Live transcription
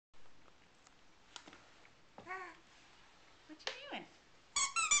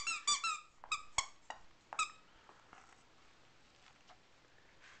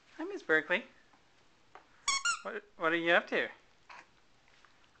Miss Berkeley. What are you up to?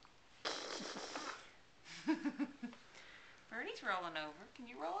 Birdie's rolling over. Can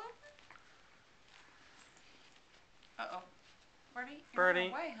you roll over? Uh-oh. Birdie, you're Birdie,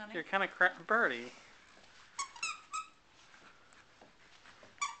 running away, honey. you're kind of Birdie.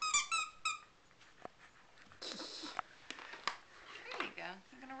 There you go.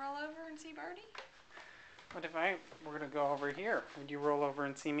 You gonna roll over and see Birdie? What if I were to go over here? Would you roll over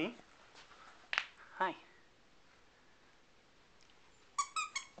and see me? Hi.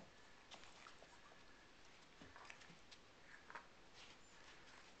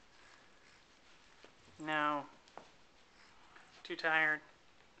 No. Too tired.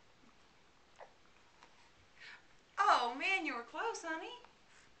 Oh, man, you were close, honey.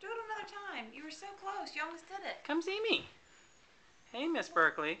 Do it another time. You were so close. You almost did it. Come see me. Hey, Miss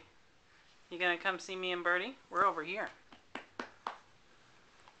Berkeley. You gonna come see me and Birdie? We're over here.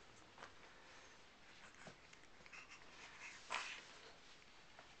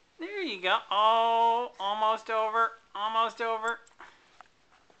 There you go. Oh, almost over. Almost over.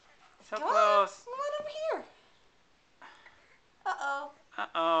 So Come close. Come on over here. Uh-oh.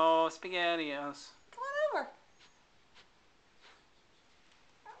 Uh-oh, SpaghettiOs. Come on over.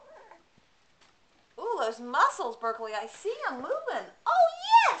 Ooh, those muscles, Berkeley. I see them moving. Oh,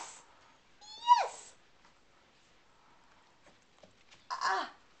 yes! Yes!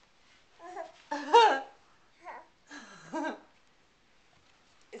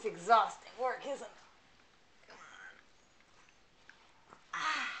 It's exhausting work, isn't it? Come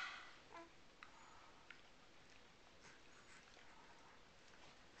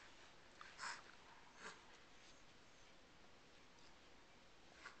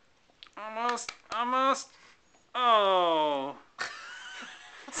on. Almost. Almost. Oh.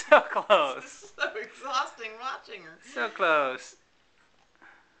 So close. This is so exhausting watching her. So close.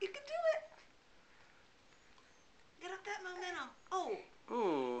 You can do it. Get up that momentum. Oh.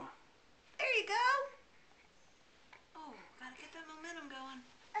 Ooh. There you go. Oh, gotta get that momentum going.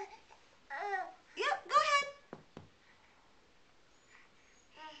 Yep, go ahead.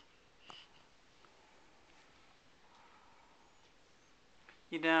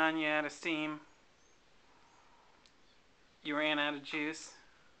 You done? You out of steam? You ran out of juice?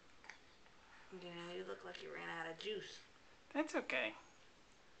 Yeah, you look like you ran out of juice. That's okay.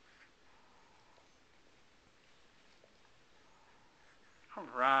 All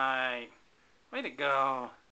right. Way to go.